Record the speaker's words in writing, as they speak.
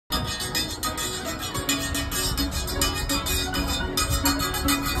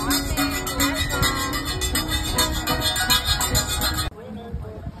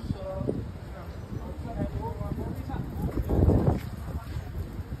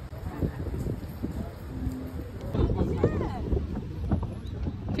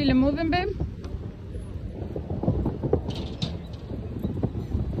Feel it moving, babe?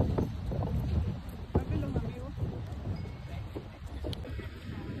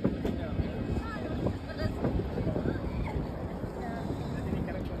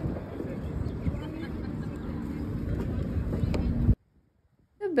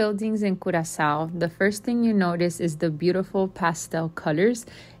 Buildings in Curaçao, the first thing you notice is the beautiful pastel colors.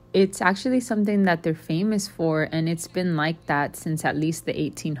 It's actually something that they're famous for, and it's been like that since at least the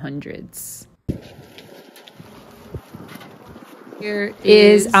 1800s. Here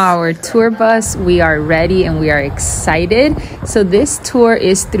is our tour bus. We are ready and we are excited. So this tour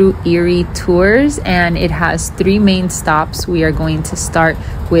is through Erie Tours, and it has 3 main stops. We are going to start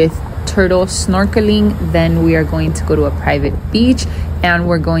with turtle snorkeling, then we are going to go to a private beach, and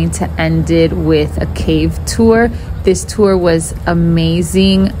we're going to end it with a cave tour. This tour was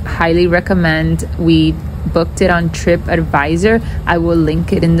amazing. Highly recommend. We booked it on TripAdvisor. I will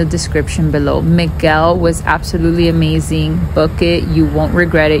link it in the description below. Miguel was absolutely amazing. Book it. You won't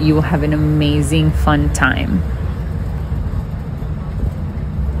regret it. You will have an amazing, fun time.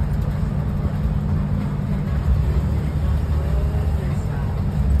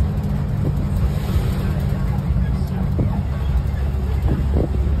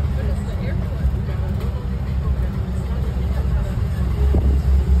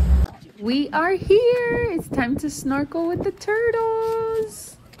 We are here. It's time to snorkel with the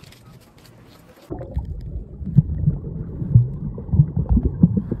turtles.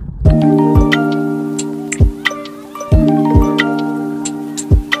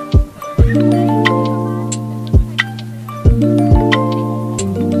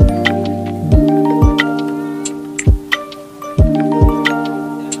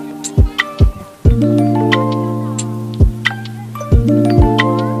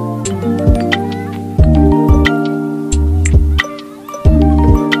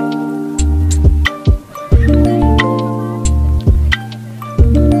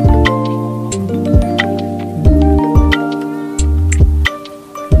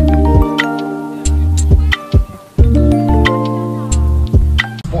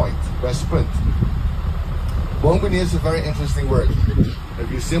 Bongoni is a very interesting word.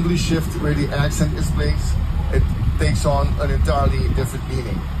 If you simply shift where the accent is placed, it takes on an entirely different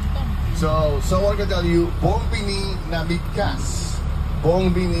meaning. So someone can tell you, Bongbini Namikas.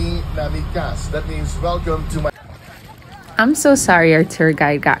 Bongbini Namikas. That means welcome to my... I'm so sorry our tour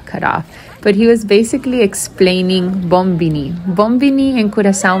guide got cut off, but he was basically explaining Bombini. Bombini in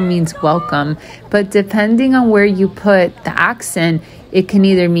Curaçao means welcome, but depending on where you put the accent, it can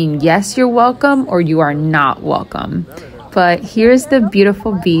either mean yes, you're welcome, or you are not welcome. But here's the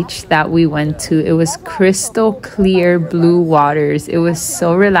beautiful beach that we went to. It was crystal clear blue waters. It was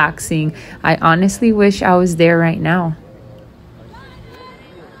so relaxing. I honestly wish I was there right now.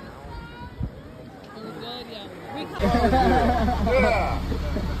 Yeah.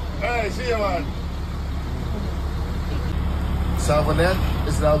 Hey, see you, man. Savanet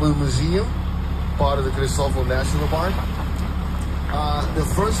is now a museum, part of the Curaçao National Park. The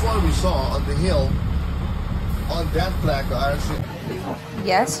first one we saw on the hill, on that plaque, actually.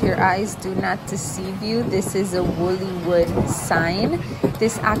 Yes, your eyes do not deceive you. This is a woolly wood sign.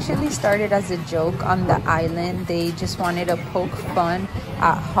 This actually started as a joke on the island. They just wanted to poke fun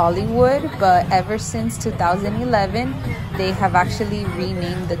at Hollywood, but ever since 2011, they have actually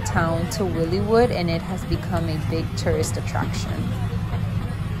renamed the town to Willywood, and it has become a big tourist attraction.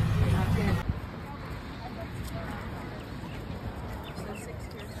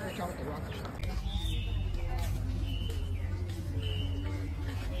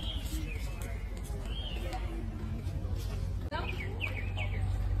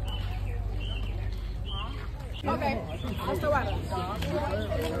 Okay, hasta luego.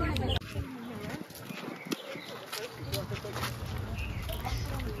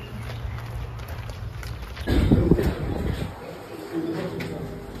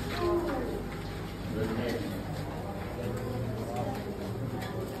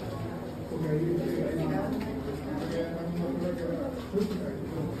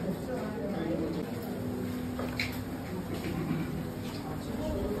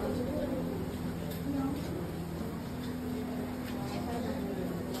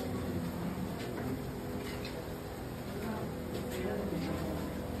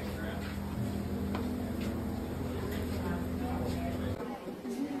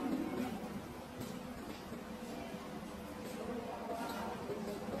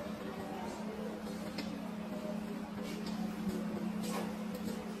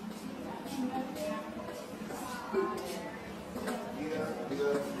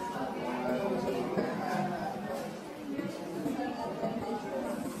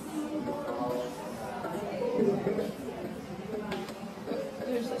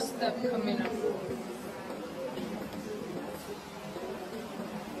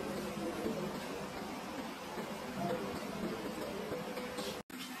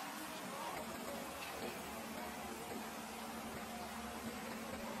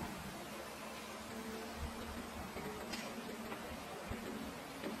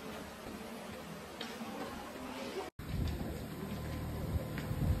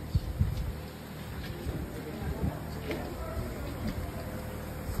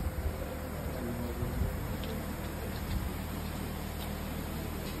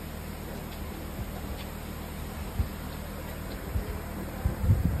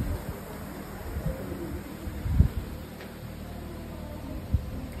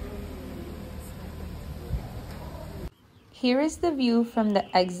 Here is the view from the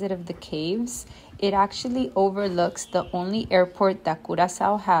exit of the caves. It actually overlooks the only airport that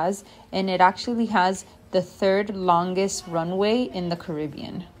Curaçao has, and it actually has the third longest runway in the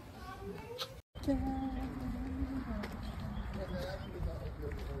Caribbean.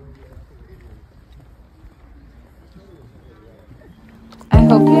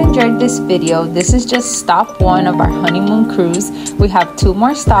 I hope you enjoyed this video. This is just stop 1 of our honeymoon cruise. We have 2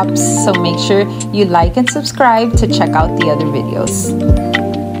 more stops, so make sure you like and subscribe to check out the other videos.